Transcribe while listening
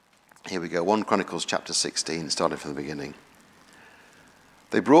Here we go, 1 Chronicles chapter 16, starting from the beginning.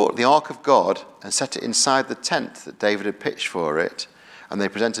 They brought the ark of God and set it inside the tent that David had pitched for it, and they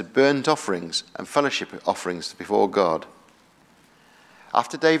presented burnt offerings and fellowship offerings before God.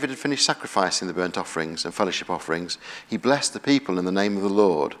 After David had finished sacrificing the burnt offerings and fellowship offerings, he blessed the people in the name of the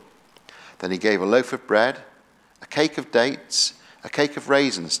Lord. Then he gave a loaf of bread, a cake of dates, a cake of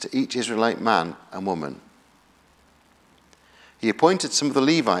raisins to each Israelite man and woman. He appointed some of the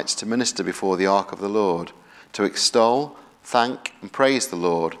Levites to minister before the ark of the Lord, to extol, thank, and praise the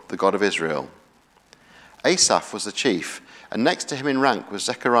Lord, the God of Israel. Asaph was the chief, and next to him in rank was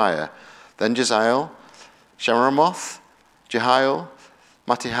Zechariah, then Jeziel, Shemiramoth, Jehiel,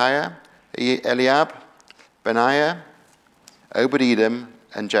 Mattihiah, Eliab, Benaiah, Obed-Edom,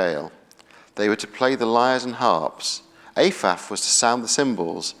 and Jael. They were to play the lyres and harps. Asaph was to sound the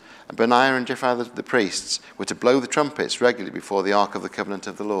cymbals, and Benaiah and Jephthah the priests were to blow the trumpets regularly before the ark of the covenant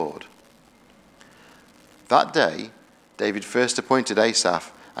of the Lord. That day, David first appointed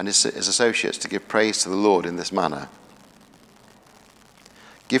Asaph and his associates to give praise to the Lord in this manner.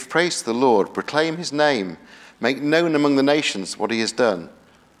 Give praise to the Lord, proclaim his name, make known among the nations what he has done.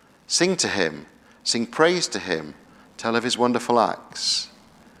 Sing to him, sing praise to him, tell of his wonderful acts.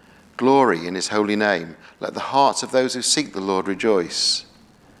 Glory in his holy name, let the hearts of those who seek the Lord rejoice.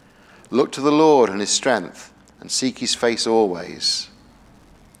 Look to the Lord and his strength, and seek his face always.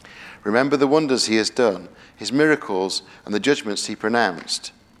 Remember the wonders he has done, his miracles, and the judgments he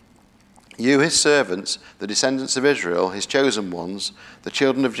pronounced. You, his servants, the descendants of Israel, his chosen ones, the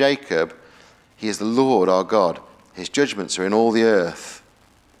children of Jacob, he is the Lord our God. His judgments are in all the earth.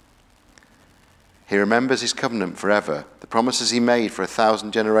 He remembers his covenant forever, the promises he made for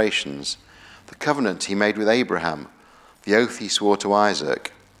 1,000 generations, the covenant he made with Abraham, the oath he swore to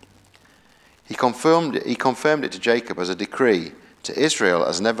Isaac. He confirmed it to Jacob as a decree, to Israel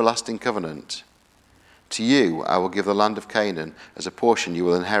as an everlasting covenant. To you I will give the land of Canaan as a portion you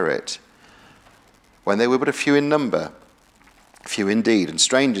will inherit. When they were but a few in number, few indeed, and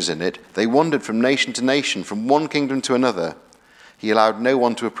strangers in it, they wandered from nation to nation, from one kingdom to another. He allowed no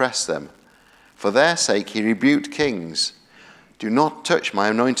one to oppress them. For their sake he rebuked kings. Do not touch my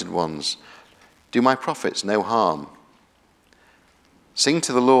anointed ones. Do my prophets no harm. Sing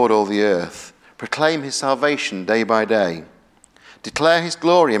to the Lord, all the earth. Proclaim his salvation day by day. Declare his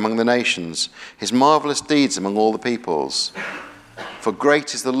glory among the nations, his marvelous deeds among all the peoples. For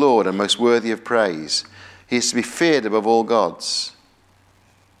great is the Lord and most worthy of praise. He is to be feared above all gods.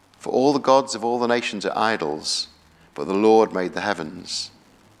 For all the gods of all the nations are idols, but the Lord made the heavens.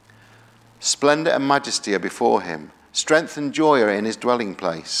 Splendor and majesty are before him. Strength and joy are in his dwelling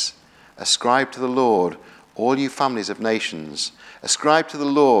place. Ascribe to the Lord, all you families of nations. Ascribe to the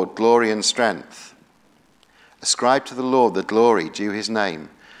Lord glory and strength. Ascribe to the Lord the glory due his name.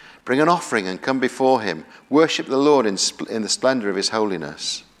 Bring an offering and come before him. Worship the Lord in the splendor of his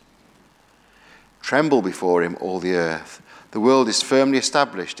holiness. Tremble before him, all the earth. The world is firmly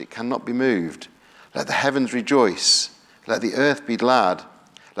established. It cannot be moved. Let the heavens rejoice. Let the earth be glad.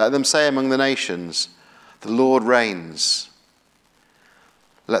 Let them say among the nations, the Lord reigns.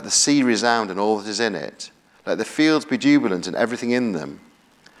 Let the sea resound and all that is in it. Let the fields be jubilant and everything in them.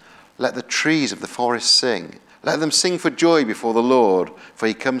 Let the trees of the forest sing. Let them sing for joy before the Lord, for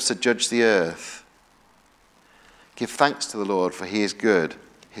he comes to judge the earth. Give thanks to the Lord, for he is good.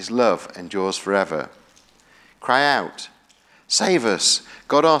 His love endures forever. Cry out, save us,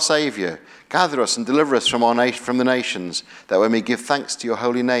 God our Saviour. Gather us and deliver us from the nations, that we may give thanks to your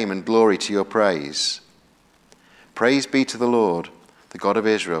holy name and glory to your praise. Praise be to the Lord, the God of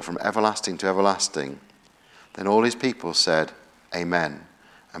Israel, from everlasting to everlasting. Then all his people said, Amen,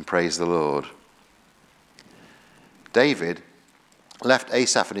 and praise the Lord. David left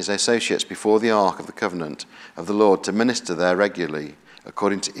Asaph and his associates before the ark of the covenant of the Lord to minister there regularly,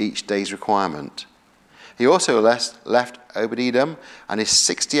 according to each day's requirement. He also left Obed-Edom and his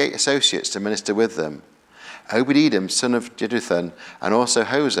 68 associates to minister with them. Obed-Edom, son of Jeduthun, and also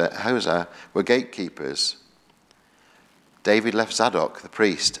Hosea were gatekeepers. David left Zadok, the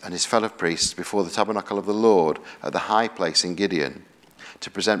priest, and his fellow priests before the tabernacle of the Lord at the high place in Gibeon,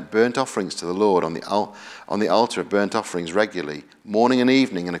 to present burnt offerings to the Lord on the altar of burnt offerings regularly, morning and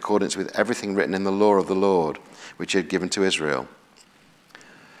evening, in accordance with everything written in the law of the Lord, which he had given to Israel.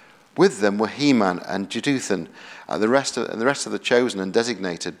 With them were Heman and Jeduthun, and the rest of the chosen and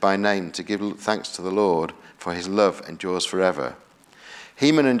designated by name to give thanks to the Lord, for his love endures forever.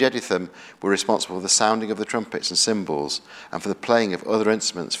 Heman and Jeduthun were responsible for the sounding of the trumpets and cymbals, and for the playing of other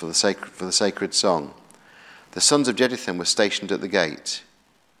instruments for the sacred song. The sons of Jeduthun were stationed at the gate.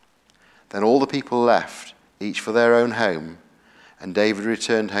 Then all the people left, each for their own home, And David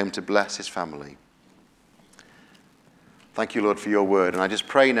returned home to bless his family. Thank you, Lord, for your word. And I just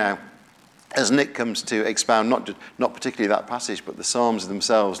pray now, as Nick comes to expound, not particularly that passage, but the Psalms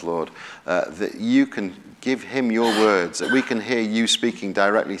themselves, Lord, that you can give him your words, that we can hear you speaking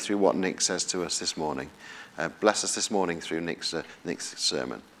directly through what Nick says to us this morning. Bless us this morning through Nick's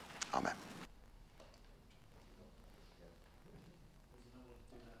sermon. Amen.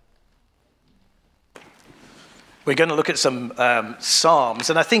 We're going to look at some Psalms,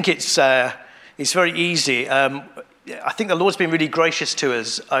 and I think it's very easy. I think the Lord's been really gracious to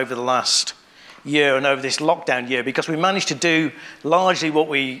us over the last year and over this lockdown year, because we managed to do largely what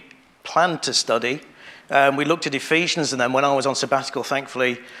we planned to study. We looked at Ephesians, and then when I was on sabbatical,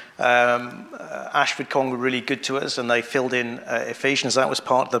 thankfully, Ashford Kong were really good to us, and they filled in Ephesians. That was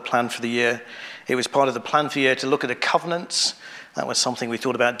part of the plan for the year. It was part of the plan for the year to look at the covenants. That was something we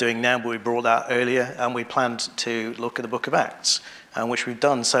thought about doing now, but we brought that earlier, and we planned to look at the book of Acts, which we've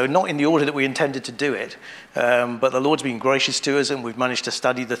done. So not in the order that we intended to do it, but the Lord's been gracious to us, and we've managed to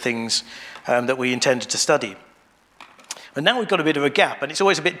study the things that we intended to study. But now we've got a bit of a gap, and it's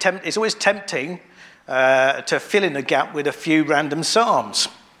always tempting to fill in the gap with a few random psalms.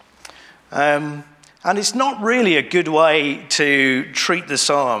 And it's not really a good way to treat the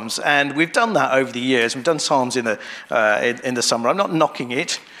Psalms, and we've done that over the years. We've done Psalms in the summer. I'm not knocking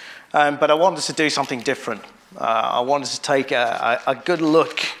it, but I wanted to do something different. I wanted to take a good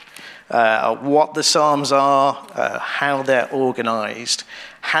look at what the Psalms are, how they're organised,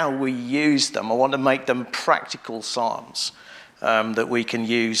 how we use them. I want to make them practical Psalms that we can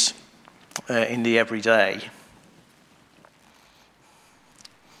use in the everyday.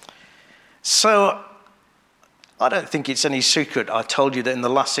 So, I don't think it's any secret. I told you that in the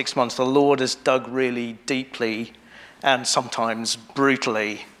last 6 months, the Lord has dug really deeply and sometimes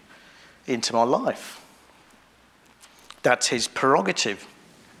brutally into my life. That's his prerogative.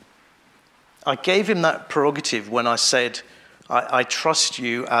 I gave him that prerogative when I said, I trust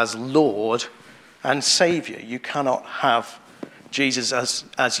you as Lord and Saviour. You cannot have Jesus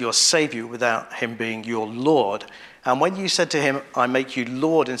as your Saviour without him being your Lord. And when you said to him, I make you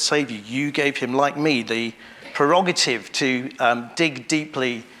Lord and Saviour, you gave him, like me, the prerogative to dig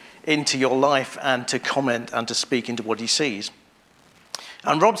deeply into your life and to comment and to speak into what he sees.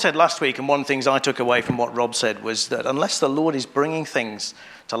 And Rob said last week, and one of the things I took away from what Rob said was that unless the Lord is bringing things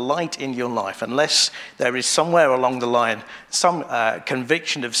to light in your life, unless there is somewhere along the line some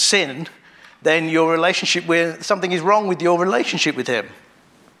conviction of sin, then your relationship with something is wrong with your relationship with him.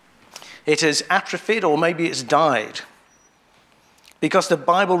 It has atrophied, or maybe it's died. Because the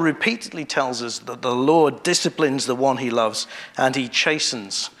Bible repeatedly tells us that the Lord disciplines the one he loves, and he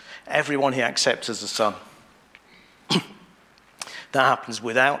chastens everyone he accepts as a son. That happens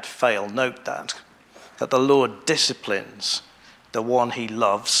without fail. Note that the Lord disciplines the one he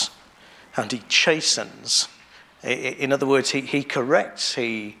loves, and he chastens. In other words, he corrects,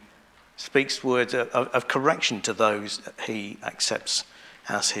 he speaks words of correction to those that he accepts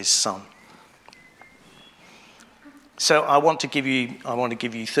as his son. So I want to give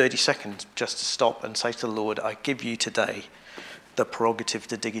you 30 seconds just to stop and say to the Lord, I give you today the prerogative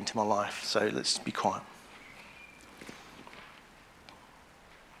to dig into my life. So let's be quiet.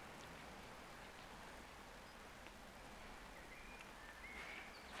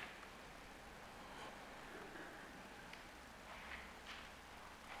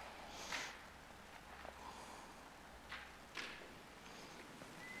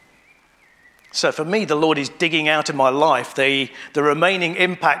 So for me, the Lord is digging out in my life the remaining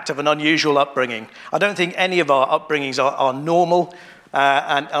impact of an unusual upbringing. I don't think any of our upbringings are normal,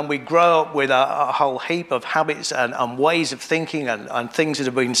 and we grow up with a whole heap of habits and ways of thinking and things that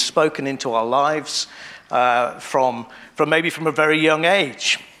have been spoken into our lives from a very young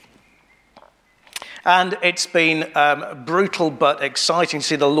age. And it's been brutal but exciting to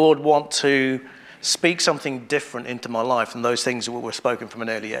see the Lord want to speak something different into my life than those things that were spoken from an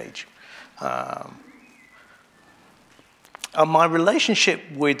early age. And my relationship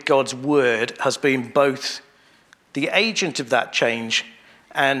with God's word has been both the agent of that change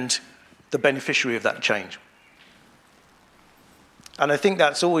and the beneficiary of that change. And I think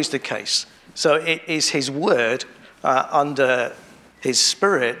that's always the case. So it is his word under his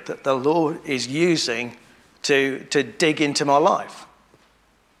spirit that the Lord is using to dig into my life.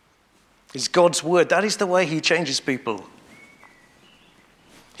 It's God's word. That is the way he changes people.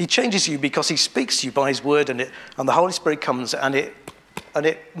 He changes you because he speaks to you by his word, and the Holy Spirit comes and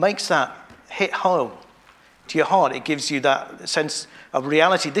it makes that hit home to your heart. It gives you that sense of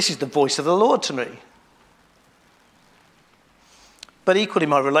reality. This is the voice of the Lord to me. But equally,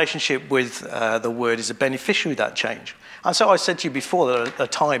 my relationship with the Word is a beneficiary of that change. And so I said to you before, there are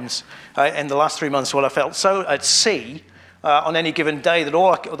times in the last 3 months when I felt so at sea on any given day that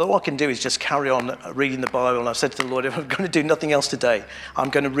all I can do is just carry on reading the Bible. And I said to the Lord, if I'm going to do nothing else today,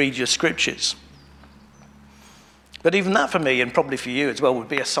 I'm going to read your scriptures. But even that for me, and probably for you as well, would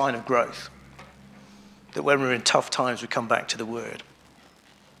be a sign of growth. That when we're in tough times, we come back to the Word.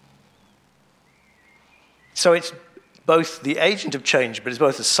 So it's both the agent of change, but it's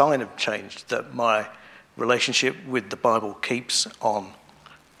both a sign of change that my relationship with the Bible keeps on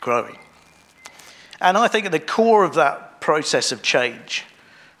growing. And I think at the core of that process of change,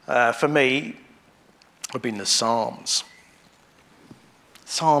 for me, have been the Psalms.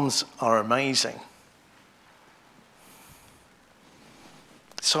 Psalms are amazing.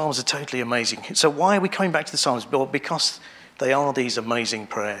 Psalms are totally amazing. So why are we coming back to the Psalms? Well, because they are these amazing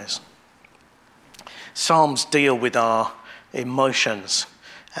prayers. Psalms deal with our emotions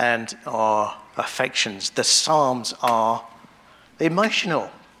and our affections. The Psalms are emotional,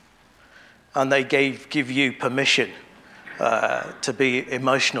 and they give you permission to be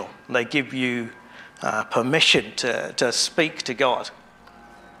emotional. They give you permission to speak to God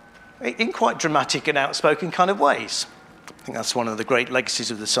in quite dramatic and outspoken kind of ways. I think that's one of the great legacies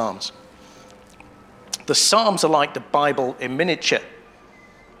of the Psalms. The Psalms are like the Bible in miniature.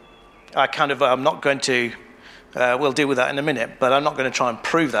 I'm not going to, we'll deal with that in a minute, but I'm not going to try and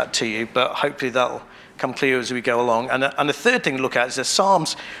prove that to you, but hopefully that'll come clear as we go along. And the third thing to look at is the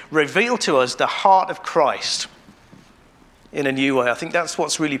Psalms reveal to us the heart of Christ in a new way. I think that's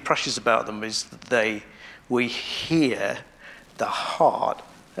what's really precious about them, is that we hear the heart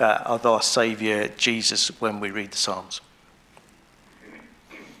of our Saviour Jesus when we read the Psalms.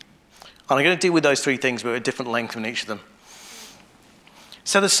 And I'm going to deal with those three things, but at a different length in each of them.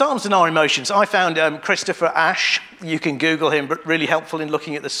 So the Psalms and our emotions. I found Christopher Ash. You can Google him, but really helpful in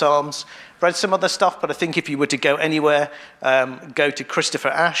looking at the Psalms. Read some other stuff, but I think if you were to go anywhere, go to Christopher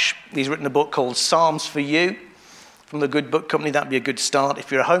Ash. He's written a book called Psalms for You from the Good Book Company. That'd be a good start.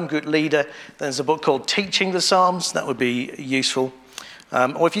 If you're a home group leader, there's a book called Teaching the Psalms. That would be useful.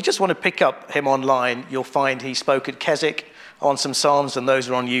 Or if you just want to pick up him online, you'll find he spoke at Keswick on some Psalms, and those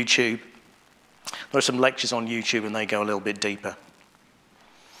are on YouTube. There are some lectures on YouTube, and they go a little bit deeper.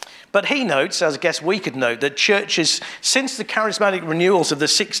 But he notes, as I guess we could note, that churches, since the charismatic renewals of the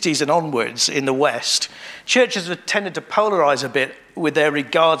 60s and onwards in the West, churches have tended to polarize a bit with their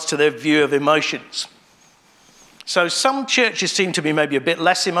regards to their view of emotions. So some churches seem to be maybe a bit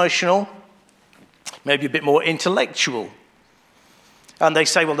less emotional, maybe a bit more intellectual. And they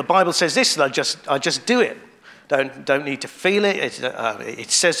say, well, the Bible says this, and I just do it. Don't need to feel it.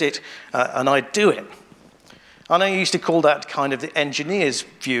 It says it, and I do it. And I used to call that kind of the engineer's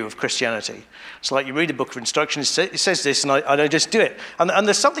view of Christianity. It's like you read a book of instructions, it says this, and I just do it. And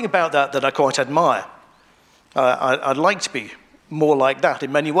there's something about that I quite admire. I'd like to be more like that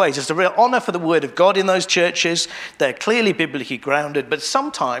in many ways. There's a real honour for the Word of God in those churches. They're clearly biblically grounded, but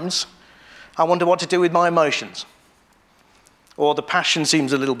sometimes I wonder what to do with my emotions. Or the passion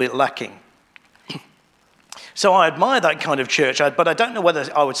seems a little bit lacking. So I admire that kind of church, but I don't know whether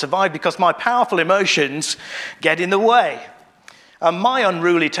I would survive because my powerful emotions get in the way. And my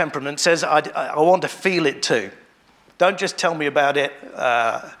unruly temperament says I want to feel it too. Don't just tell me about it.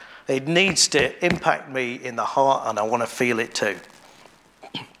 It needs to impact me in the heart, and I want to feel it too.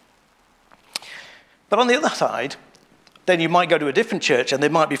 But on the other side, then you might go to a different church and they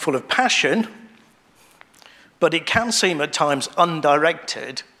might be full of passion, but it can seem at times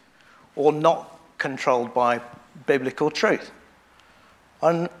undirected or not controlled by biblical truth.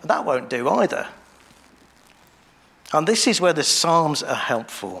 And that won't do either. And this is where the Psalms are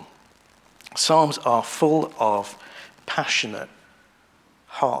helpful. Psalms are full of passionate,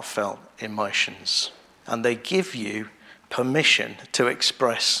 heartfelt emotions. And they give you permission to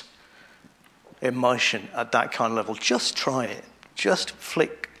express emotion at that kind of level. Just try it. Just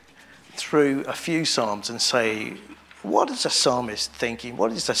flick through a few Psalms and say, what is the psalmist thinking?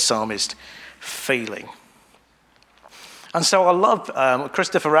 What is the psalmist feeling? And so I love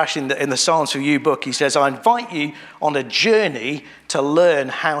Christopher Ash in the Psalms for You book. He says, I invite you on a journey to learn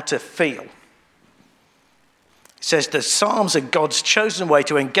how to feel. He says the Psalms are God's chosen way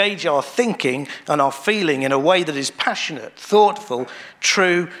to engage our thinking and our feeling in a way that is passionate, thoughtful,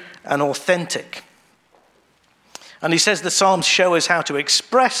 true, and authentic. And he says the Psalms show us how to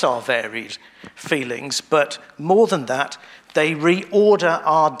express our varied feelings, but more than that, they reorder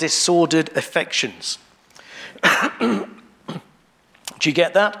our disordered affections. Do you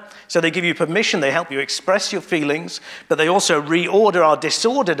get that? So they give you permission, they help you express your feelings, but they also reorder our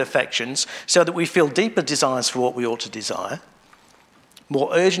disordered affections so that we feel deeper desires for what we ought to desire. more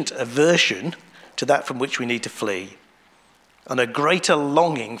urgent aversion to that from which we need to flee, and a greater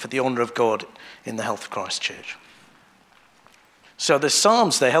longing for the honour of God in the health of Christ's church. So the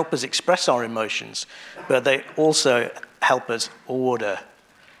Psalms, they help us express our emotions, but they also help us order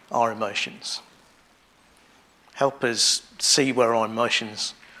our emotions. Help us see where our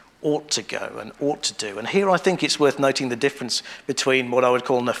emotions ought to go and ought to do. And here I think it's worth noting the difference between what I would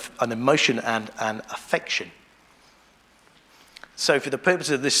call an emotion and an affection. So for the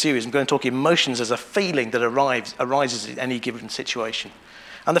purpose of this series, I'm going to talk emotions as a feeling that arises in any given situation.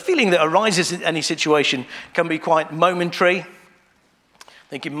 And the feeling that arises in any situation can be quite momentary. I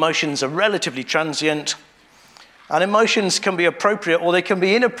think emotions are relatively transient. And emotions can be appropriate or they can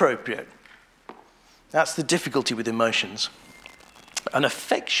be inappropriate. That's the difficulty with emotions. An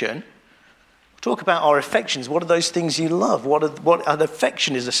affection, talk about our affections. What are those things you love? An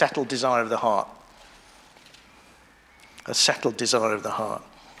affection is a settled desire of the heart. A settled desire of the heart.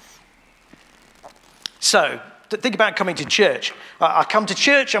 So, think about coming to church. I come to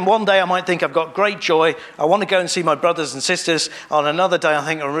church and one day I might think I've got great joy. I want to go and see my brothers and sisters. On another day I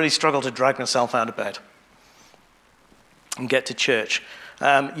think I really struggle to drag myself out of bed and get to church.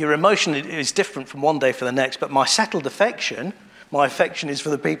 Your emotion is different from one day for the next, but my settled affection, my affection is for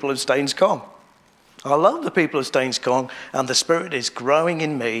the people of Staines Cong. I love the people of Staines Cong, and the Spirit is growing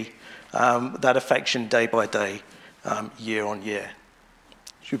in me, that affection day by day, year on year.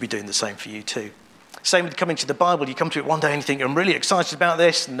 Should be doing the same for you too. Same with coming to the Bible. You come to it one day and you think, I'm really excited about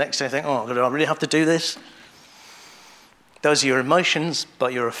this, and the next day you think, oh, do I really have to do this? Those are your emotions,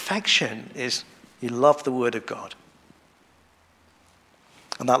 but your affection is you love the Word of God.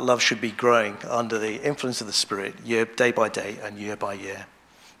 And that love should be growing under the influence of the Spirit day by day and year by year.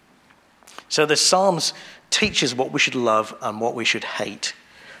 So the Psalms teach us what we should love and what we should hate.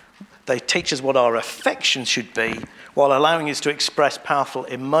 They teach us what our affections should be while allowing us to express powerful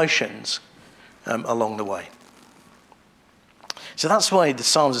emotions along the way. So that's why the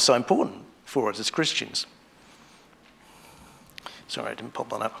Psalms are so important for us as Christians. Sorry, I didn't pop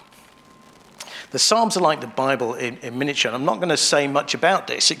that up. The Psalms are like the Bible in miniature, and I'm not going to say much about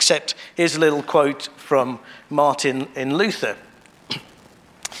this, except here's a little quote from Martin Luther.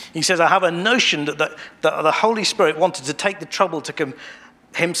 He says, I have a notion that the Holy Spirit wanted to take the trouble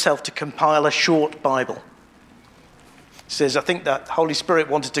himself to compile a short Bible. He says, I think that Holy Spirit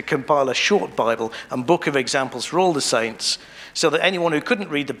wanted to compile a short Bible and book of examples for all the saints, so that anyone who couldn't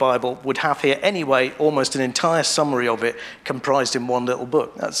read the Bible would have here anyway almost an entire summary of it comprised in one little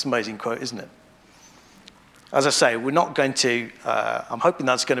book. That's an amazing quote, isn't it? As I say, we're not going to, I'm hoping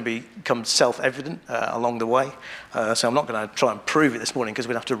that's going to become self-evident along the way. So I'm not going to try and prove it this morning because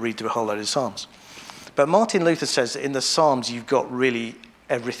we'd have to read through a whole load of Psalms. But Martin Luther says that in the Psalms, you've got really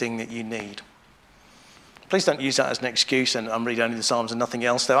everything that you need. Please don't use that as an excuse and I'm reading only the Psalms and nothing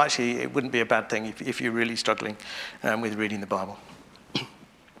else, though actually it wouldn't be a bad thing if you're really struggling with reading the Bible.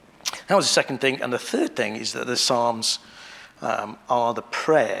 That was the second thing. And the third thing is that the Psalms are the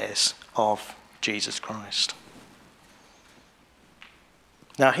prayers of Jesus Christ.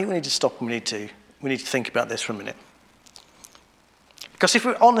 Now, here we need to stop and we need to think about this for a minute. Because if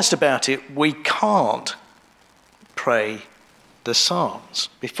we're honest about it, we can't pray the Psalms.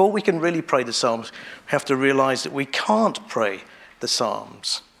 Before we can really pray the Psalms, we have to realize that we can't pray the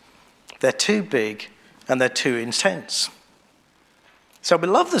Psalms. They're too big and they're too intense. So we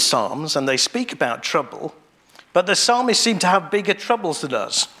love the Psalms and they speak about trouble, but the psalmists seem to have bigger troubles than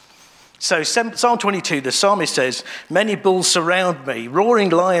us. So Psalm 22, the psalmist says, many bulls surround me, roaring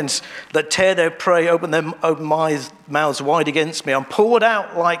lions that tear their prey, open my mouths wide against me. I'm poured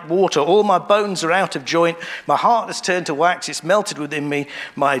out like water. All my bones are out of joint. My heart has turned to wax. It's melted within me.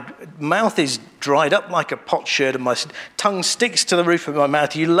 My mouth is dried up like a potsherd, and my tongue sticks to the roof of my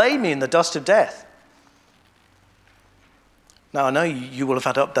mouth. You lay me in the dust of death. Now, I know you will have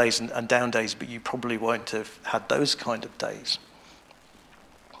had up days and down days, but you probably won't have had those kind of days.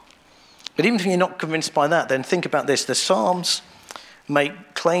 But even if you're not convinced by that, then think about this. The Psalms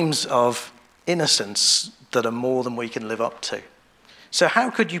make claims of innocence that are more than we can live up to. So how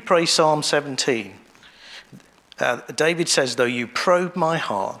could you pray Psalm 17? David says, though you probe my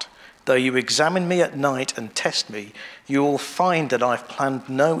heart, though you examine me at night and test me, you will find that I've planned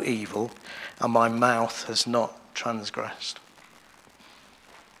no evil and my mouth has not transgressed.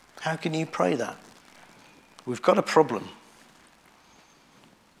 How can you pray that? We've got a problem.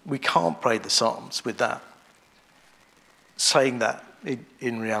 We can't pray the Psalms with that, saying that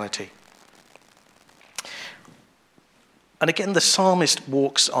in reality. And again, the psalmist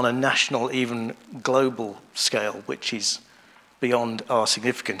walks on a national, even global scale, which is beyond our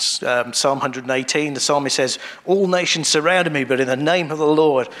significance. Psalm 118, the psalmist says, all nations surrounded me, but in the name of the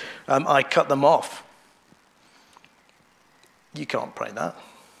Lord, I cut them off. You can't pray that.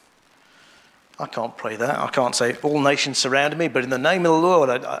 I can't pray that. I can't say, all nations surrounded me, but in the name of the Lord,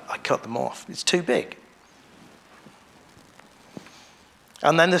 I cut them off. It's too big.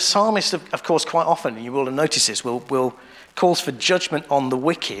 And then the psalmist, of course, quite often, you will have noticed this, will calls for judgment on the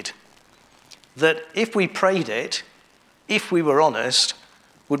wicked, that if we prayed it, if we were honest,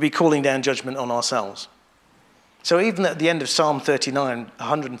 would be calling down judgment on ourselves. So even at the end of Psalm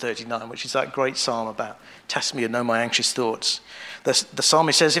 139, which is that great psalm about test me and know my anxious thoughts, the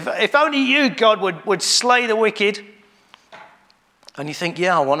psalmist says, if only you, God, would slay the wicked. And you think,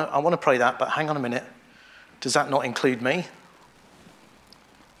 yeah, I want to pray that, but hang on a minute. Does that not include me?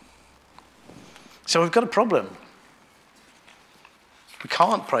 So we've got a problem. We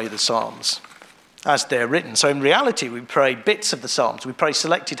can't pray the Psalms as they're written. So in reality, we pray bits of the Psalms. We pray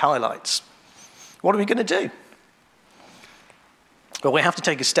selected highlights. What are we going to do? Well, we have to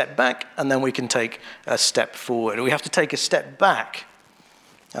take a step back, and then we can take a step forward. We have to take a step back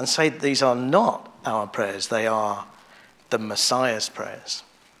and say that these are not our prayers. They are the Messiah's prayers.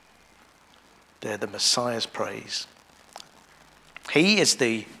 They're the Messiah's praise. He is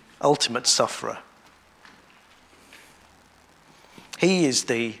the ultimate sufferer. He is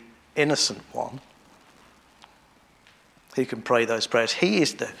the innocent one who can pray those prayers. He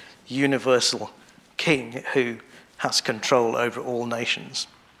is the universal king who has control over all nations.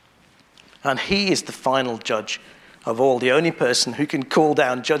 And he is the final judge of all, the only person who can call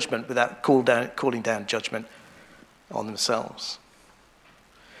down judgment without calling down judgment on themselves.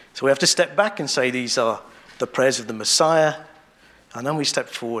 So we have to step back and say these are the prayers of the Messiah, and then we step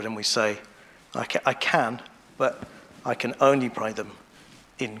forward and we say, I can, but I can only pray them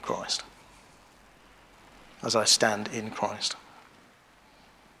in Christ, as I stand in Christ.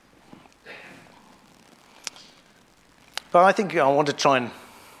 But I think I want to try and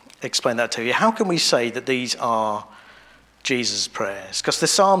explain that to you. How can we say that these are Jesus' prayers? Because the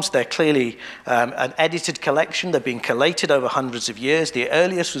Psalms, they're clearly an edited collection. They've been collated over hundreds of years. The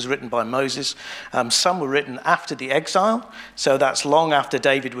earliest was written by Moses. Some were written after the exile, so that's long after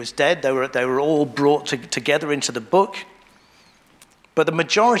David was dead. They were all brought together into the book. But the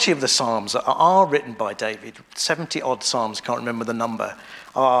majority of the Psalms are written by David. 70-odd Psalms, I can't remember the number,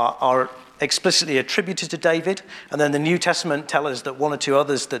 are explicitly attributed to David. And then the New Testament tells us that one or two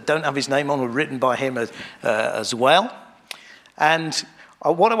others that don't have his name on were written by him as well. And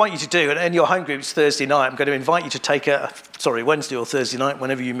what I want you to do, and in your home groups Thursday night, I'm going to invite you to take Wednesday or Thursday night,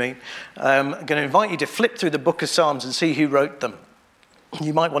 whenever you meet, I'm going to invite you to flip through the book of Psalms and see who wrote them.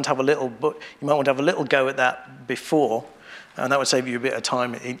 You might want to have a little go at that before, and that would save you a bit of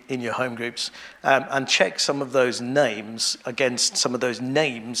time in your home groups, and check some of those names against some of those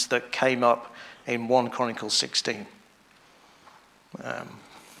names that came up in 1 Chronicles 16.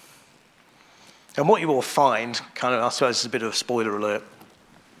 And what you will find, I suppose it's a bit of a spoiler alert,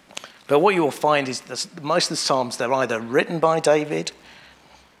 but what you will find is that most of the Psalms, they're either written by David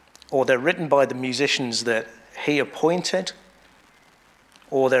or they're written by the musicians that he appointed,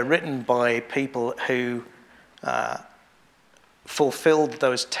 or they're written by people who fulfilled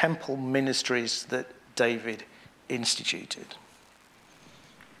those temple ministries that David instituted.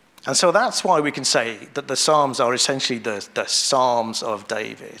 And so that's why we can say that the Psalms are essentially the Psalms of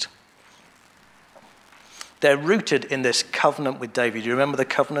David. They're rooted in this covenant with David. You remember the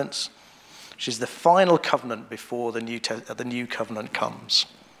covenants? Which is the final covenant before the new covenant comes.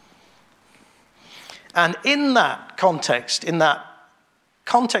 And in that context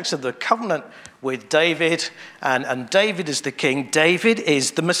of the covenant with David, and David is the king, David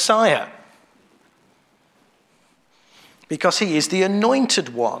is the Messiah. Because he is the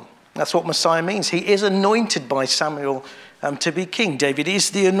anointed one. That's what Messiah means. He is anointed by Samuel to be king. David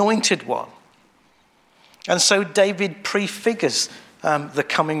is the anointed one. And so David prefigures the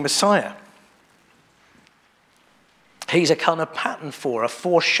coming Messiah. He's a kind of pattern a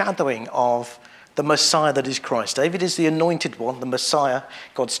foreshadowing of the Messiah that is Christ. David is the anointed one, the Messiah,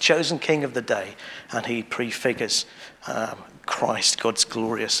 God's chosen king of the day, and he prefigures Christ, God's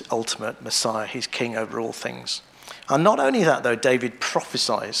glorious ultimate Messiah. He's king over all things. And not only that, though, David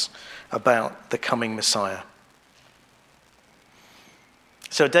prophesies about the coming Messiah.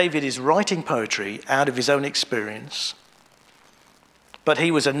 So David is writing poetry out of his own experience, but he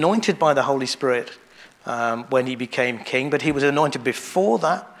was anointed by the Holy Spirit when he became king, but he was anointed before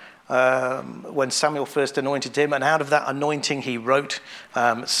that, when Samuel first anointed him, and out of that anointing he wrote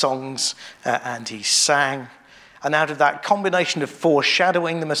songs and he sang. And out of that combination of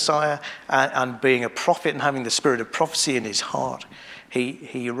foreshadowing the Messiah and being a prophet and having the spirit of prophecy in his heart,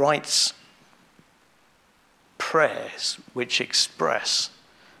 he writes prayers which express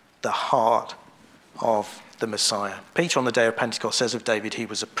the heart of the Messiah. Peter on the day of Pentecost says of David, he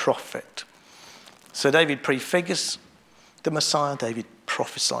was a prophet. So David prefigures the Messiah, David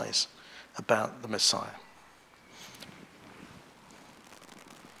prophesies about the Messiah.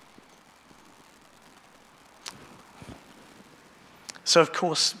 So, of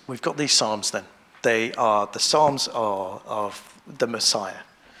course, we've got these Psalms then. The Psalms are of the Messiah.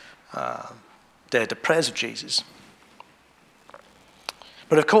 They're the prayers of Jesus.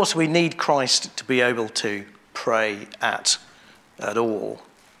 But, of course, we need Christ to be able to pray at all.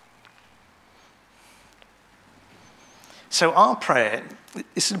 So our prayer,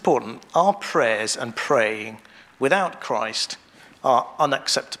 this is important, our prayers and praying without Christ are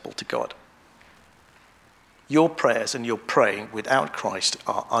unacceptable to God. Your prayers and your praying without Christ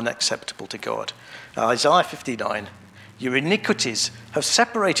are unacceptable to God. Isaiah 59, your iniquities have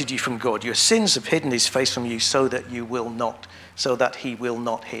separated you from God. Your sins have hidden his face from you so that he will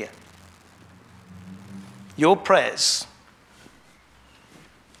not hear. Your prayers,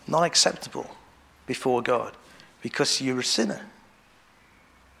 not acceptable before God because you're a sinner.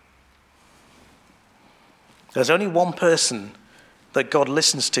 There's only one person that God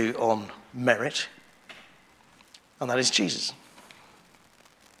listens to on merit, and that is Jesus.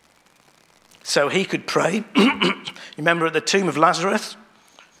 So he could pray. Remember at the tomb of Lazarus,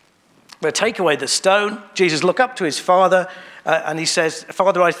 where take away the stone, Jesus looked up to his Father and he says,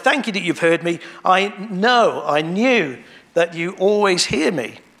 Father, I thank you that you've heard me. I knew that you always hear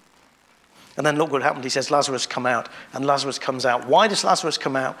me. And then look what happened. He says, Lazarus, come out. And Lazarus comes out. Why does Lazarus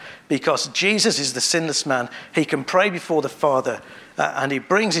come out? Because Jesus is the sinless man. He can pray before the Father. And he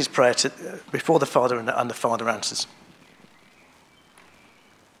brings his prayer before the Father, and the Father answers.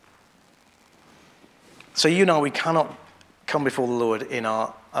 So you know we cannot come before the Lord in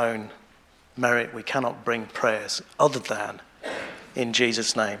our own merit. We cannot bring prayers other than in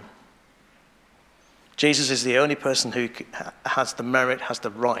Jesus' name. Jesus is the only person who has the merit, has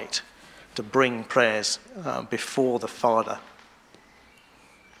the right to bring prayers before the Father.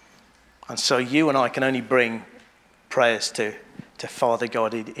 And so you and I can only bring prayers to Father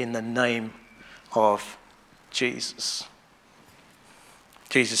God in the name of Jesus.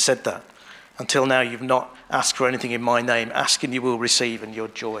 Jesus said that. Until now you've not asked for anything in my name. Ask and you will receive, and your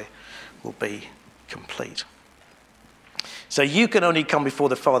joy will be complete. So you can only come before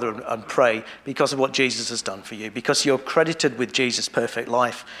the Father and pray because of what Jesus has done for you, because you're credited with Jesus' perfect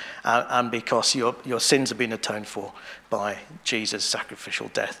life, and because your sins have been atoned for by Jesus' sacrificial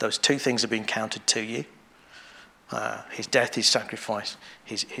death. Those two things have been counted to you. His death, his sacrifice,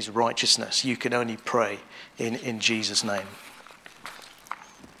 his righteousness. You can only pray in Jesus' name.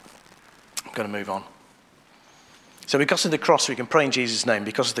 I'm going to move on. So because of the cross, we can pray in Jesus' name.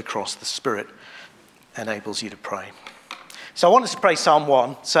 Because of the cross, the Spirit enables you to pray. So I want us to pray Psalm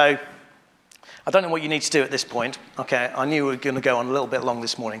 1. So I don't know what you need to do at this point. Okay, I knew we were going to go on a little bit long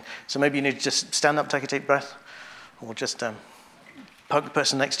this morning. So maybe you need to just stand up, take a deep breath, or just poke the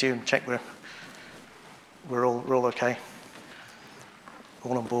person next to you and check we're all okay.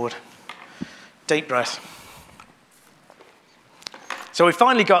 All on board. Deep breath. So we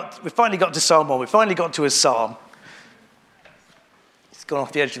finally got to Psalm 1. We finally got to a psalm. It's gone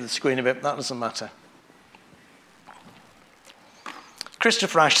off the edge of the screen a bit, but that doesn't matter.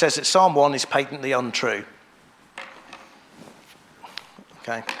 Christopher Ash says that Psalm 1 is patently untrue.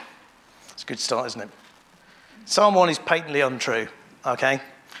 Okay. It's a good start, isn't it? Psalm 1 is patently untrue. Okay.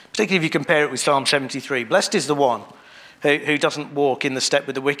 Particularly if you compare it with Psalm 73. Blessed is the one who doesn't walk in the step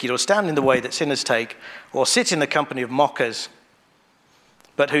with the wicked, or stand in the way that sinners take, or sit in the company of mockers,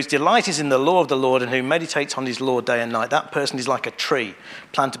 but whose delight is in the law of the Lord, and who meditates on his law day and night. That person is like a tree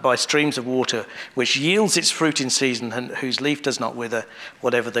planted by streams of water, which yields its fruit in season, and whose leaf does not wither.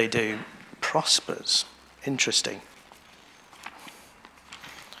 Whatever they do prospers. Interesting.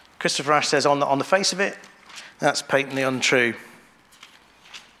 Christopher Ash says, on the face of it, that's patently untrue.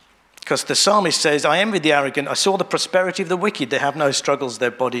 Because the psalmist says, I envied the arrogant. I saw the prosperity of the wicked. They have no struggles. Their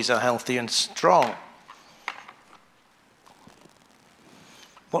bodies are healthy and strong.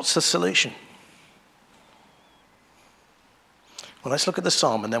 What's the solution? Well, let's look at the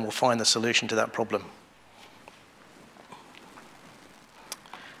psalm and then we'll find the solution to that problem.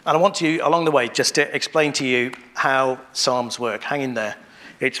 And I want to, along the way, just to explain to you how psalms work. Hang in there.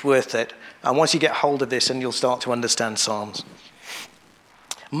 It's worth it. And once you get hold of this, and you'll start to understand psalms.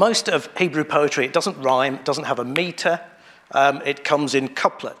 Most of Hebrew poetry, it doesn't rhyme, it doesn't have a meter, it comes in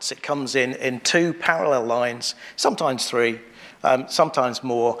couplets. It comes in two parallel lines, sometimes three, sometimes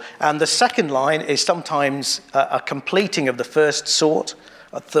more. And the second line is sometimes a completing of the first thought,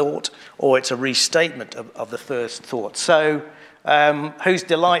 or it's a restatement of the first thought. So, whose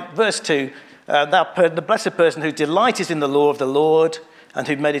delight, verse 2, the blessed person whose delight is in the law of the Lord and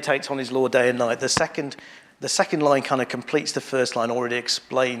who meditates on his law day and night. The second line kind of completes the first line, already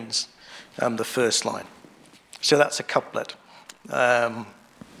explains the first line. So that's a couplet.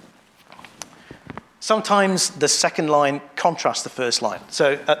 Sometimes the second line contrasts the first line.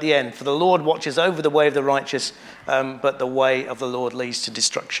 So at the end, for the Lord watches over the way of the righteous, but the way of the Lord leads to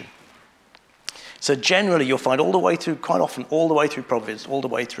destruction. So generally you'll find quite often all the way through Proverbs, all the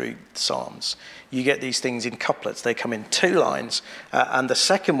way through Psalms, you get these things in couplets. They come in two lines, and the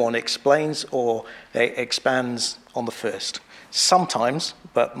second one explains or expands on the first. Sometimes,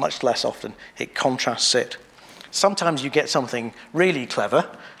 but much less often, it contrasts it. Sometimes you get something really clever,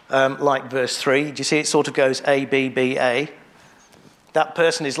 like verse 3. Do you see it sort of goes A, B, B, A? That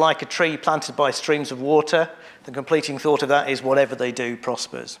person is like a tree planted by streams of water. The completing thought of that is whatever they do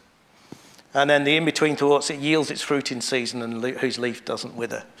prospers. And then the in-between thoughts, it yields its fruit in season and whose leaf doesn't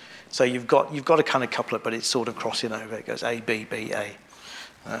wither. So you've got a kind of couplet, but it's sort of crossing over. It goes A, B, B, A.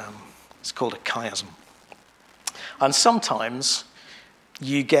 It's called a chiasm. And sometimes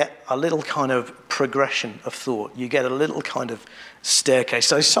you get a little kind of progression of thought. You get a little kind of staircase.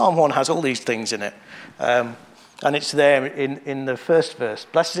 So Psalm 1 has all these things in it. And it's there in the first verse.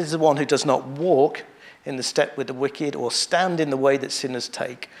 Blessed is the one who does not walk in the step with the wicked, or stand in the way that sinners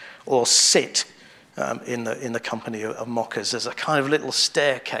take, or sit in the company of mockers. There's a kind of little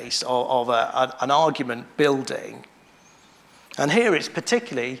staircase of an argument building. And here it's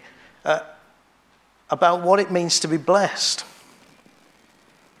particularly about what it means to be blessed.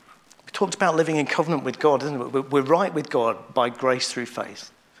 We talked about living in covenant with God, isn't it? We're right with God by grace through faith.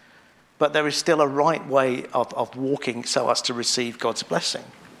 But there is still a right way of walking so as to receive God's blessing.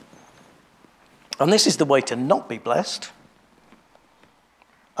 And this is the way to not be blessed.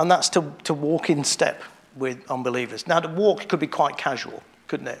 And that's to walk in step with unbelievers. Now, the walk could be quite casual,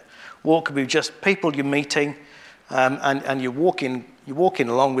 couldn't it? Walk could be just people you're meeting, and you're walking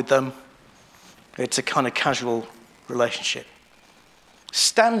along with them. It's a kind of casual relationship.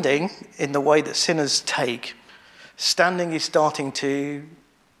 Standing in the way that sinners take, standing is starting to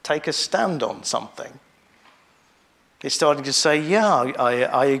take a stand on something. It's starting to say, yeah,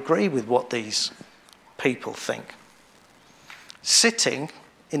 I agree with what these people think. Sitting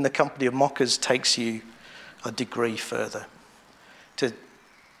in the company of mockers takes you a degree further.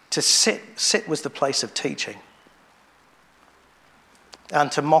 To sit was the place of teaching.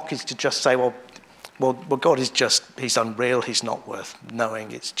 And to mock is to just say, well, God is just, he's unreal, he's not worth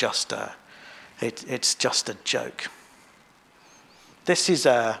knowing, it's just a joke. This is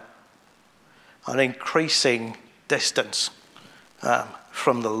an increasing distance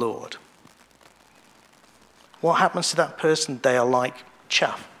from the Lord. What happens to that person? They are like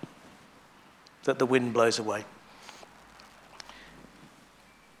chaff that the wind blows away.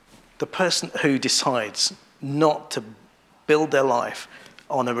 The person who decides not to build their life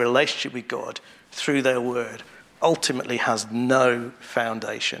on a relationship with God through their word ultimately has no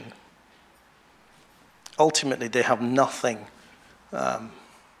foundation. Ultimately, they have nothing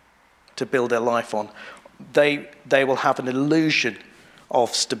to build their life on. They will have an illusion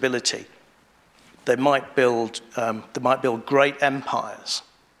of stability. They might build great empires,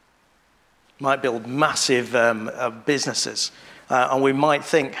 might build massive businesses, and we might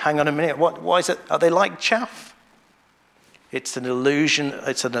think, hang on a minute, why is it? Are they like chaff? It's an illusion.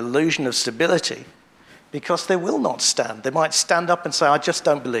 It's an illusion of stability, because they will not stand. They might stand up and say, "I just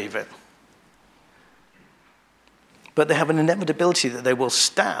don't believe it," but they have an inevitability that they will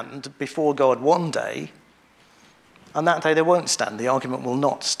stand before God one day, and that day they won't stand. The argument will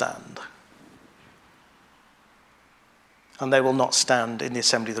not stand. And they will not stand in the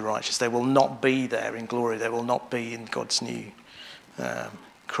assembly of the righteous. They will not be there in glory. They will not be in God's new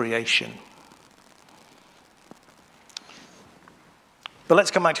creation. But let's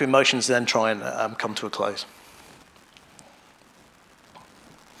come back to emotions and then try and come to a close.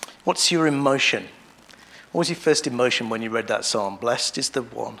 What's your emotion? What was your first emotion when you read that psalm? Blessed is the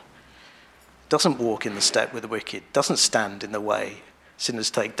one who doesn't walk in the step with the wicked, doesn't stand in the way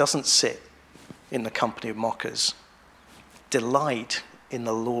sinners take, doesn't sit in the company of mockers. Delight in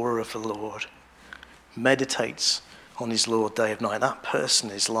the law of the Lord, meditates on his law day and night. That person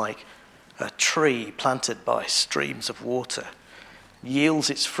is like a tree planted by streams of water, yields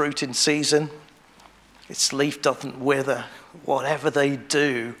its fruit in season, its leaf doesn't wither, whatever they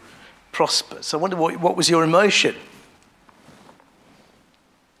do prospers. I wonder what was your emotion?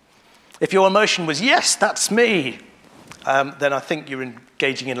 If your emotion was, yes, that's me, then I think you're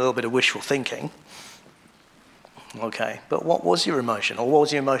engaging in a little bit of wishful thinking. Okay, but what was your emotion? Or what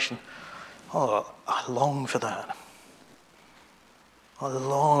was your emotion? Oh, I long for that. I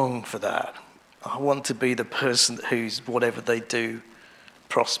long for that. I want to be the person whose whatever they do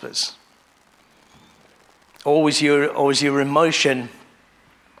prospers. Or was your emotion,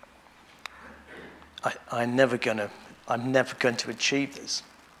 I'm never going to achieve this.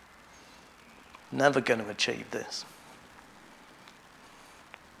 Never going to achieve this.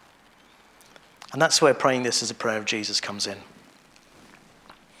 And that's where praying this as a prayer of Jesus comes in.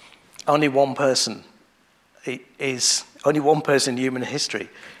 Only one person in human history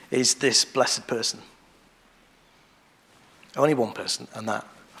is this blessed person. Only one person, and that,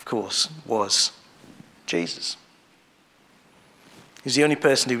 of course, was Jesus. He's the only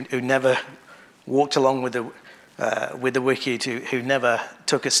person who never walked along with the wicked, who never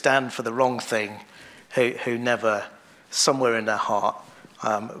took a stand for the wrong thing, who never, somewhere in their heart,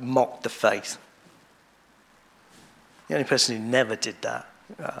 mocked the faith. The only person who never did that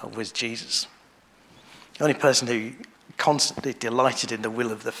was Jesus. The only person who constantly delighted in the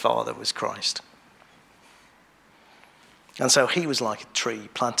will of the Father was Christ. And so he was like a tree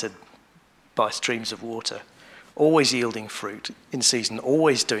planted by streams of water, always yielding fruit in season,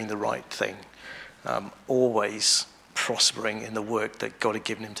 always doing the right thing, always prospering in the work that God had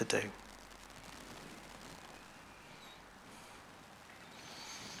given him to do.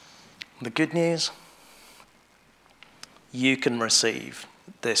 The good news, you can receive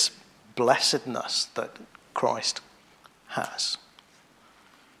this blessedness that Christ has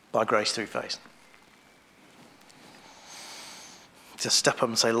by grace through faith. Just step up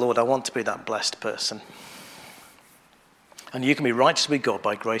and say, Lord, I want to be that blessed person. And you can be righteous with God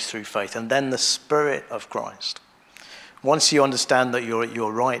by grace through faith. And then the Spirit of Christ. Once you understand that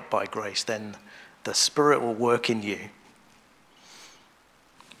you're right by grace, then the Spirit will work in you.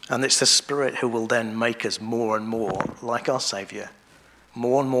 And it's the Spirit who will then make us more and more like our Saviour.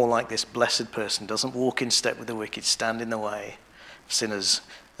 More and more like this blessed person. Doesn't walk in step with the wicked, stand in the way. Sinners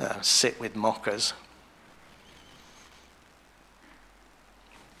sit with mockers.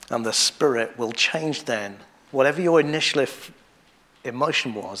 And the Spirit will change then. Whatever your initial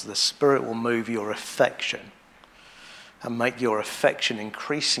emotion was, the Spirit will move your affection and make your affection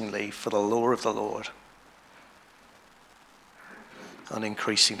increasingly for the law of the Lord and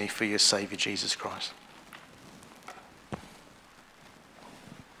increasingly for your Saviour, Jesus Christ.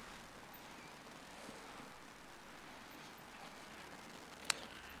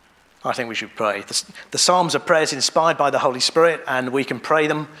 I think we should pray. The Psalms are prayers inspired by the Holy Spirit, and we can pray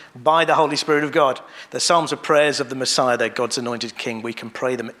them by the Holy Spirit of God. The Psalms are prayers of the Messiah, they're God's anointed King. We can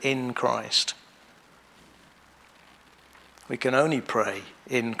pray them in Christ. We can only pray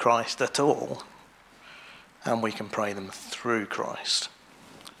in Christ at all, and we can pray them through Christ,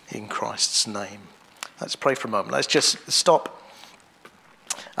 in Christ's name. Let's pray for a moment. Let's just stop.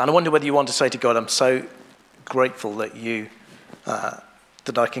 And I wonder whether you want to say to God, I'm so grateful that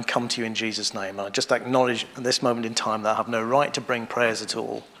that I can come to you in Jesus' name. And I just acknowledge at this moment in time that I have no right to bring prayers at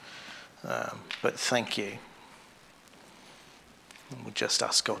all. But thank you. And we'll just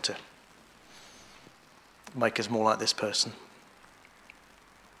ask God to make us more like this person.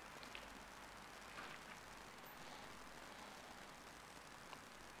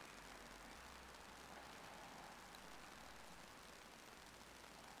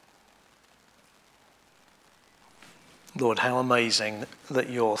 Lord, how amazing that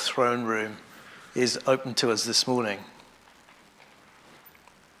your throne room is open to us this morning.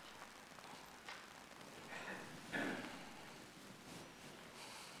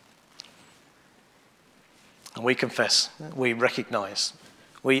 And we confess, we recognize,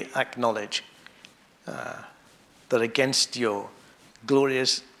 we acknowledge that against your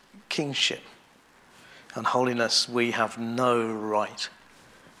glorious kingship and holiness, we have no right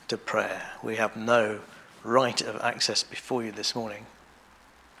to prayer. We have no right of access before you this morning.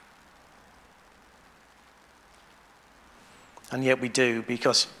 And yet we do,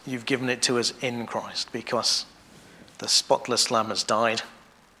 because you've given it to us in Christ, because the spotless Lamb has died.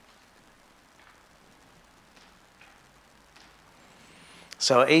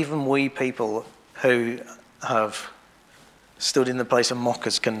 So even we people who have stood in the place of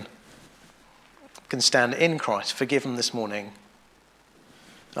mockers can stand in Christ, forgiven this morning,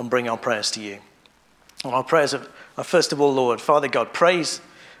 and bring our prayers to you. And our prayers are first of all, Lord, Father God, praise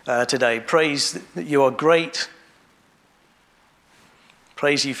today. Praise that you are great.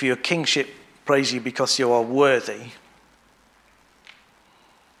 Praise you for your kingship. Praise you because you are worthy.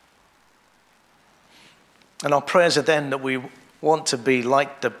 And our prayers are then that we want to be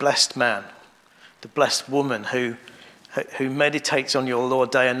like the blessed man, the blessed woman who meditates on your law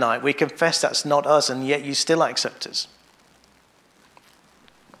day and night. We confess that's not us, and yet you still accept us.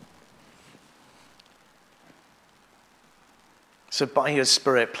 So by your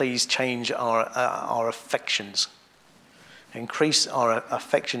Spirit, please change our affections. Increase our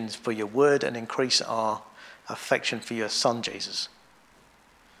affections for your word and increase our affection for your Son, Jesus.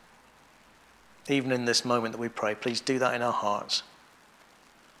 Even in this moment that we pray, please do that in our hearts.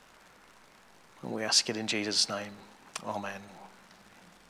 And we ask it in Jesus' name. Amen.